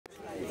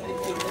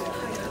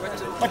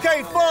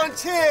Okay,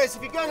 volunteers,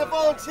 if you're going to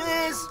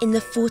volunteers. In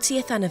the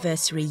 40th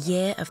anniversary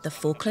year of the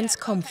Falklands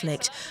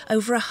conflict,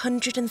 over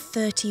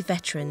 130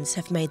 veterans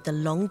have made the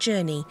long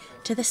journey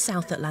to the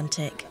South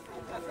Atlantic.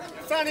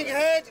 Standing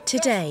ahead.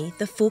 Today,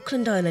 the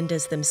Falkland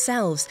Islanders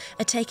themselves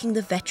are taking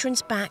the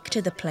veterans back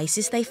to the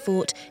places they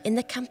fought in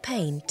the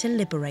campaign to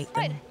liberate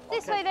them. Right,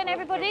 this way then,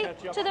 everybody,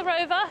 to the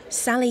rover.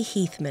 Sally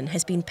Heathman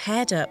has been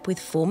paired up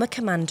with former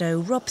commando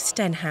Rob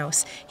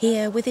Stenhouse,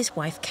 here with his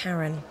wife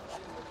Karen.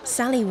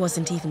 Sally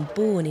wasn't even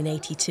born in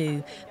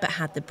 '82, but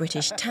had the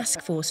British task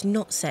force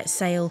not set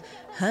sail,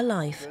 her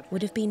life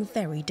would have been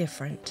very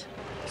different.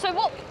 So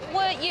what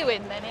were you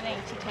in then in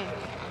 '82?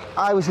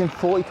 I was in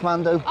 40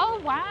 Commando. Oh,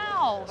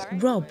 wow.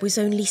 Rob was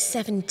only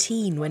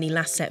 17 when he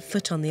last set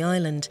foot on the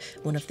island,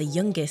 one of the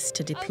youngest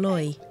to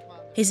deploy. Okay.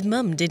 His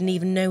mum didn't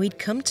even know he'd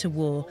come to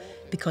war.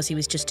 Because he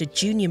was just a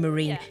junior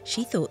Marine,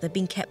 she thought they'd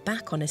been kept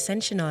back on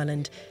Ascension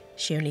Island.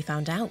 She only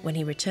found out when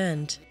he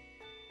returned.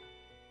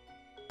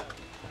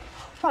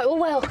 Right, well,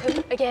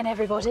 welcome again,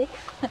 everybody.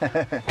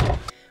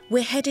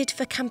 We're headed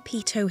for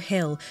Campito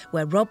Hill,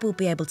 where Rob will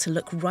be able to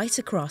look right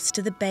across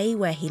to the bay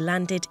where he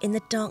landed in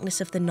the darkness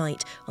of the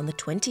night on the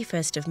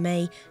 21st of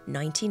May,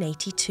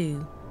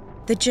 1982.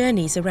 The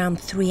journey's around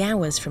 3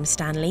 hours from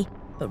Stanley,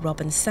 but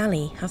Rob and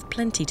Sally have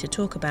plenty to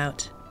talk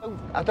about.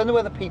 I don't know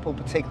whether people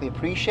particularly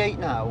appreciate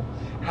now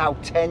how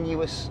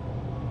tenuous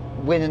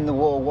winning the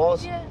war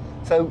was. Yeah.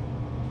 So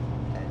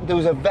there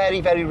was a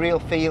very, very real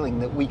feeling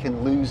that we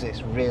can lose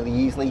this really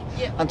easily.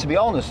 Yeah. And to be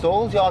honest,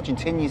 all the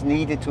Argentinians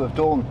needed to have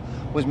done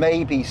was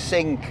maybe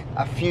sink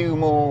a few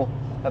more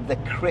of the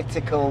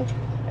critical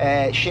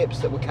ships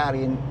that were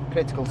carrying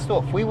critical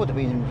stuff. We would have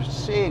been in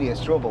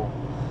serious trouble.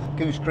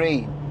 Goose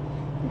Green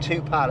and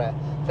Two Para,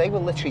 they were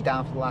literally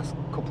down for the last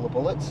couple of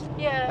bullets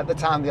at the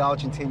time the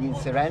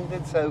Argentinians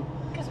surrendered. So,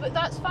 because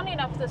that's funny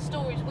enough, the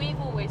stories we've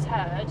always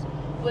heard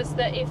was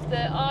that if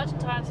the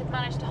Argentines had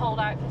managed to hold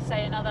out for,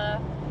 say,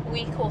 another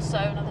week or so,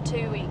 another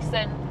 2 weeks,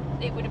 then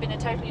it would have been a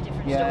totally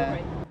different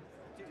story.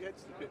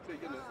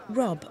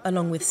 Rob,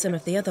 along with some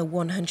of the other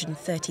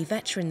 130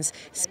 veterans,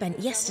 spent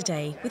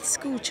yesterday with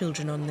school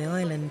children on the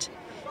island.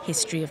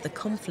 History of the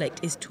conflict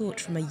is taught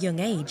from a young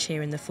age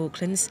here in the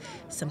Falklands,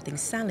 something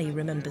Sally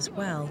remembers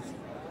well.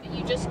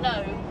 You just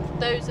know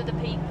those are the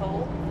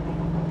people,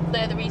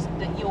 they're the reason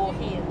that you're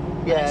here.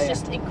 It's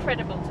just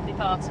incredible to be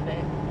part of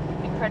it.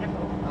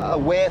 Incredible. A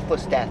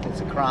worthless death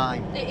is a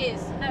crime. It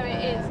is, no,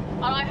 it is.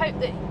 And I hope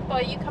that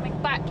by you coming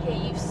back here,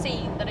 you've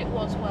seen that it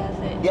was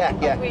worth it.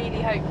 I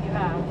really hope you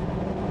have.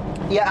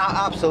 Yeah,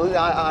 absolutely.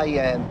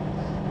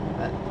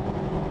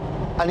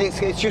 And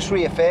it's just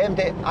reaffirmed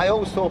it. I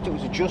always thought it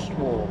was a just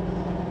war,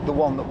 the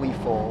one that we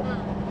fought.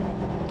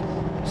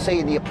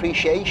 Seeing the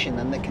appreciation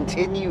and the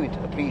continued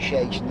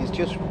appreciation is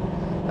just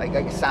like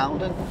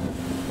astounding.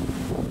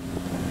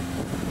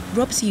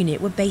 Rob's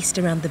unit were based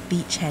around the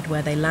beachhead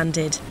where they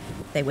landed.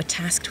 They were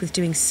tasked with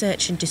doing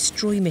search and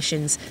destroy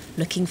missions,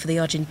 looking for the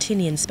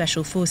Argentinian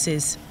Special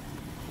Forces.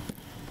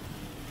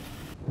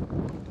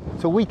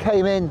 So we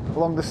came in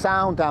along the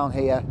sound down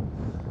here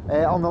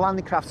on the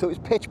landing craft, so it was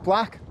pitch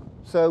black.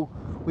 So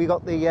we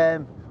got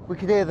we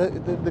could hear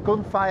the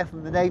gunfire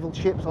from the naval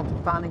ships onto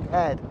Fanning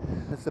Head.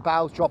 As the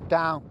bows dropped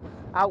down,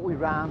 out we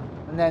ran,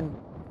 and then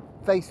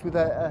faced with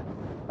a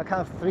kind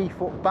of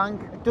 3-foot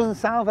bank. It doesn't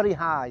sound very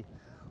high,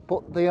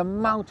 but the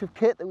amount of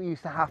kit that we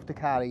used to have to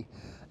carry,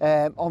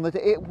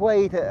 it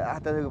weighed, I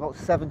don't know, about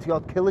 70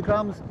 odd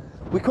kilograms.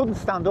 We couldn't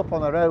stand up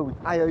on our own.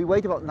 I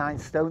weighed about 9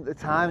 stone at the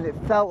time, and it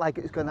felt like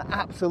it was going to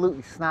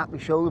absolutely snap my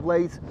shoulder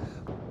blades.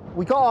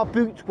 We got our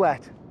boots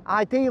wet.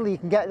 Ideally, you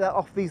can get that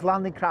off these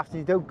landing crafts and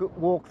you don't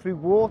walk through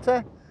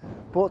water,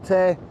 but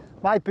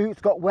my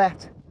boots got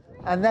wet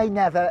and they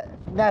never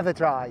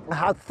dried. I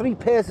had 3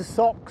 pairs of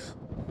socks.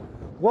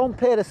 1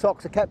 pair of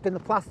socks I kept in the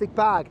plastic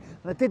bag,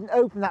 and I didn't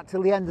open that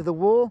till the end of the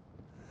war.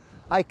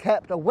 I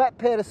kept a wet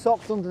pair of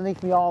socks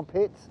underneath my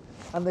armpits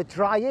and the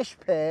dryish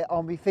pair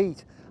on my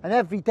feet. And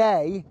every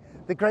day,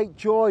 the great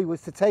joy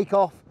was to take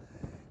off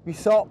my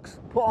socks,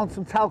 put on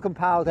some talcum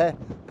powder,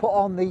 put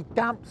on the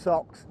damp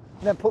socks,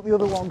 and then put the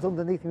other ones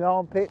underneath my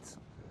armpits.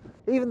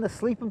 Even the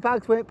sleeping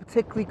bags weren't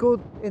particularly good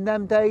in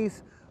them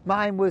days.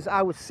 I was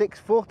 6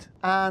 foot,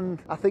 and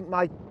I think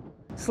my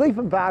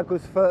sleeping bag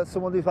was for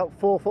someone who's about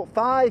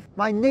 4'5".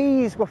 My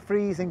knees were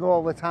freezing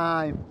all the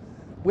time.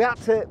 We had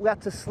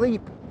to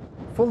sleep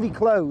fully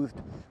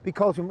clothed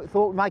because we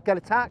thought we might get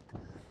attacked.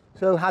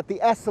 So I had the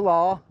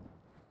SLR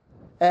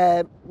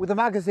with the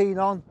magazine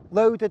on,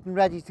 loaded and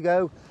ready to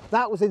go.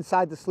 That was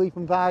inside the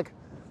sleeping bag.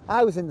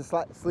 I was in the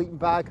sleeping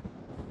bag.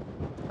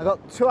 I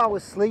got 2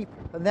 hours sleep,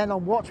 and then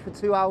on watch for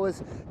 2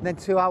 hours, and then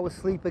 2 hours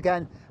sleep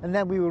again, and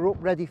then we were up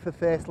ready for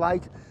first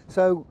light.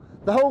 So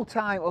the whole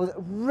time I was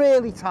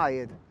really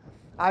tired.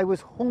 I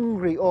was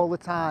hungry all the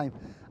time,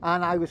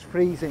 and I was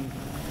freezing.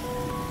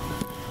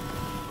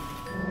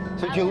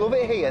 So do you love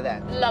it here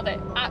then? Love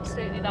it,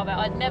 absolutely love it.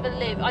 I'd never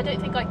live, I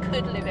don't think I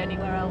could live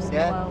anywhere else in the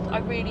world. I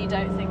really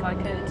don't think I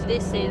could.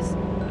 This is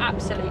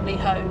absolutely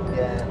home.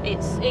 Yeah.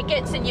 It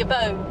gets in your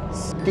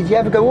bones. Did you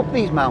ever go up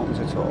these mountains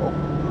at all?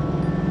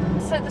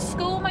 So the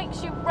school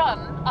makes you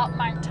run up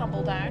Mount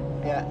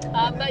Tumbledown.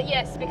 Yeah. But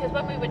yes, because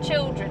when we were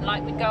children,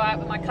 like we'd go out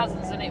with my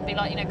cousins and it'd be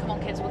like, you know, come on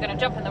kids, we're going to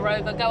jump in the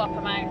rover, go up a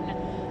mountain.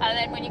 And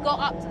then when you got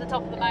up to the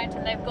top of the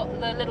mountain, they've got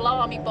the little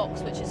army box,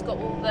 which has got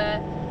all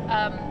the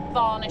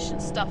varnish and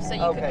stuff. So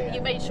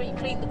you made sure you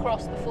cleaned the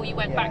cross before you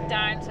went back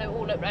down, so it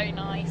all looked very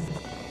nice.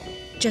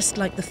 Just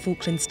like the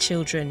Falklands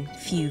children,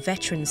 few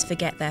veterans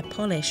forget their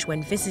polish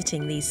when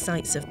visiting these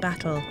sites of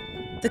battle.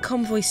 The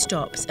convoy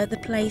stops at the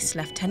place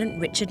Lieutenant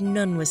Richard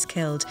Nunn was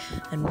killed,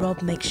 and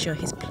Rob makes sure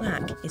his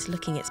plaque is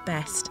looking its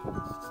best.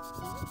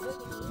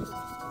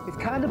 It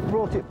kind of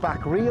brought it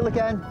back real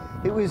again.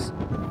 It was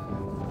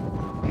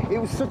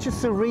such a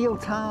surreal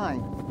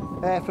time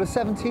for a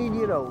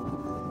 17-year-old.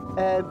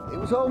 It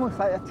was almost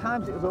like, at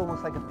times it was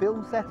almost like a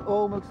film set,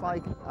 almost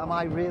like, am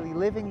I really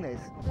living this?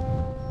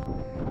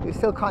 It was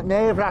still quite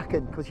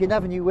nerve-wracking because you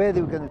never knew where they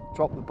were going to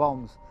drop the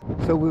bombs.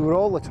 So we were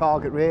all the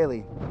target,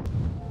 really.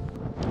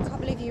 I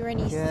can't believe you were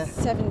only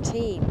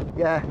 17.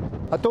 Yeah,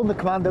 I'd done the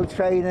commando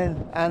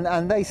training,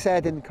 and they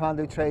said in the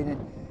commando training,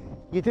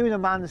 you're doing a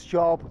man's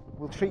job,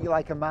 we'll treat you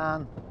like a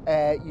man,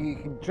 you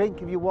can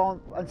drink if you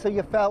want. And so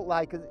you felt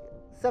like,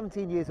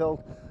 17 years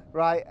old,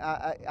 right,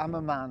 I'm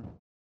a man.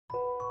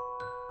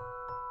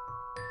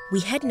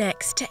 We head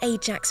next to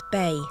Ajax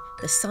Bay,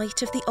 the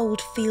site of the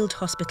old field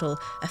hospital,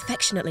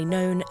 affectionately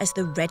known as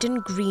the Red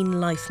and Green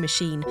Life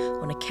Machine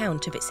on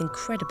account of its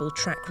incredible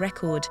track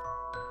record.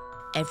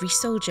 Every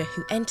soldier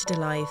who entered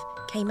alive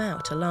came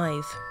out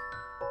alive.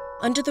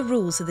 Under the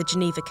rules of the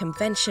Geneva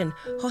Convention,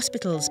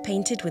 hospitals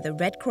painted with a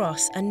red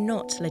cross are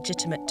not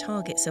legitimate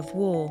targets of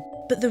war.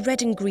 But the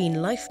Red and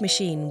Green Life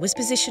Machine was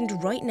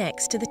positioned right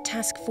next to the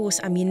Task Force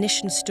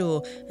ammunition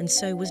store and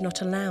so was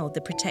not allowed the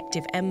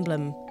protective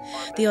emblem.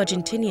 The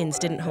Argentinians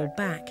didn't hold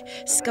back.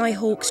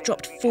 Skyhawks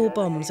dropped 4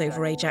 bombs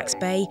over Ajax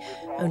Bay.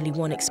 Only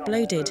 1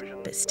 exploded,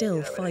 but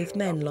still 5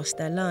 men lost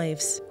their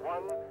lives.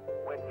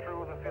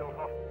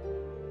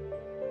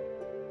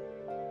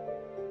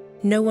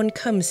 No one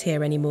comes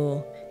here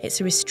anymore.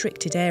 It's a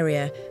restricted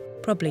area,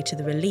 probably to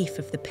the relief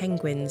of the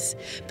penguins,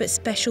 but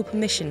special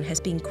permission has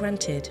been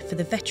granted for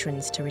the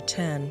veterans to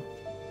return.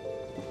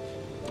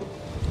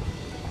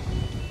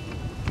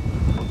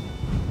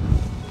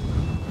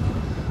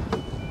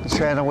 I'm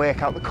trying to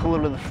work out the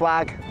colour of the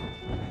flag.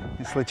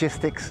 It's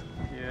logistics.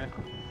 Yeah.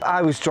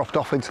 I was dropped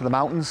off into the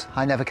mountains.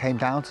 I never came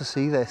down to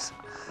see this.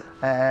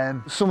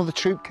 Some of the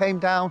troop came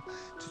down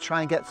to try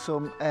and get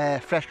some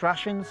fresh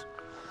rations.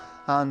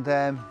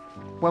 And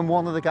when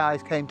one of the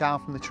guys came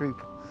down from the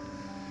troop,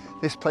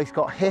 this place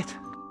got hit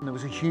and there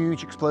was a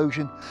huge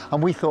explosion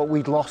and we thought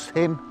we'd lost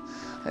him.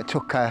 It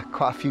took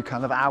quite a few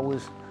kind of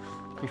hours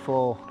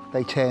before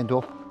they turned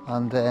up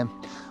and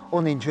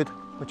uninjured,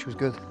 which was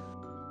good.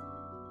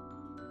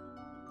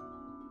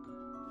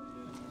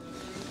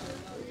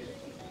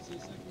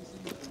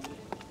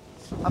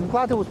 I'm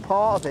glad I was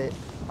part of it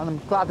and I'm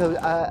glad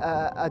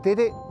I did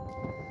it.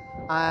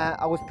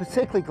 I was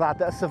particularly glad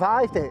that I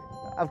survived it,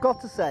 I've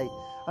got to say.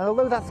 And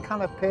although that's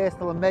kind of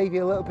personal and maybe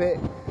a little bit,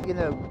 you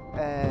know,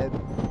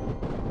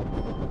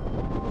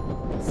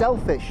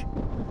 selfish,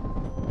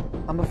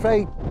 I'm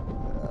afraid,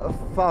 as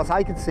far as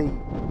I can see,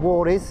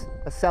 war is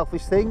a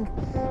selfish thing.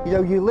 You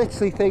know, you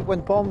literally think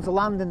when bombs are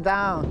landing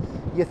down,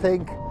 you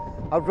think,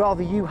 I'd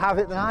rather you have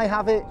it than I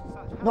have it.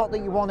 Not that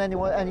you want any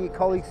of your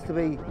colleagues to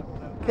be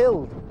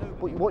killed,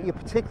 but what you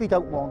particularly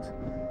don't want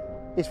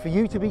is for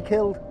you to be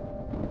killed.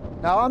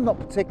 Now, I'm not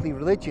particularly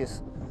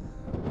religious,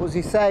 but as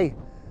you say,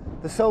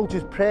 the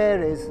soldier's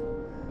prayer is,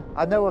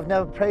 I know I've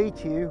never prayed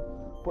to you,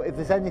 but if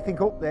there's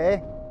anything up there,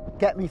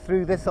 get me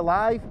through this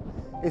alive,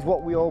 is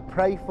what we all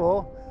pray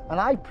for. And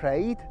I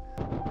prayed.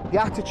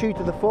 The attitude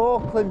of the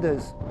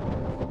Falklanders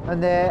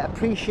and their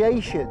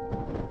appreciation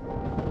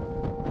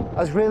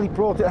has really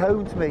brought it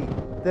home to me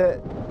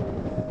that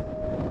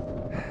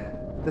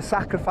the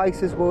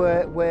sacrifices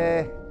were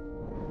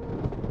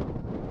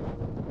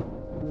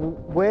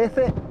worth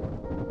it.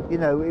 You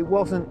know, it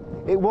wasn't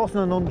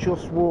an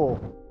unjust war.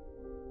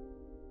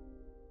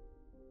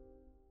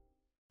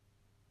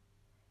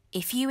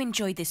 If you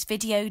enjoyed this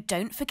video,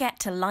 don't forget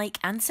to like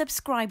and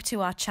subscribe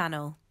to our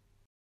channel.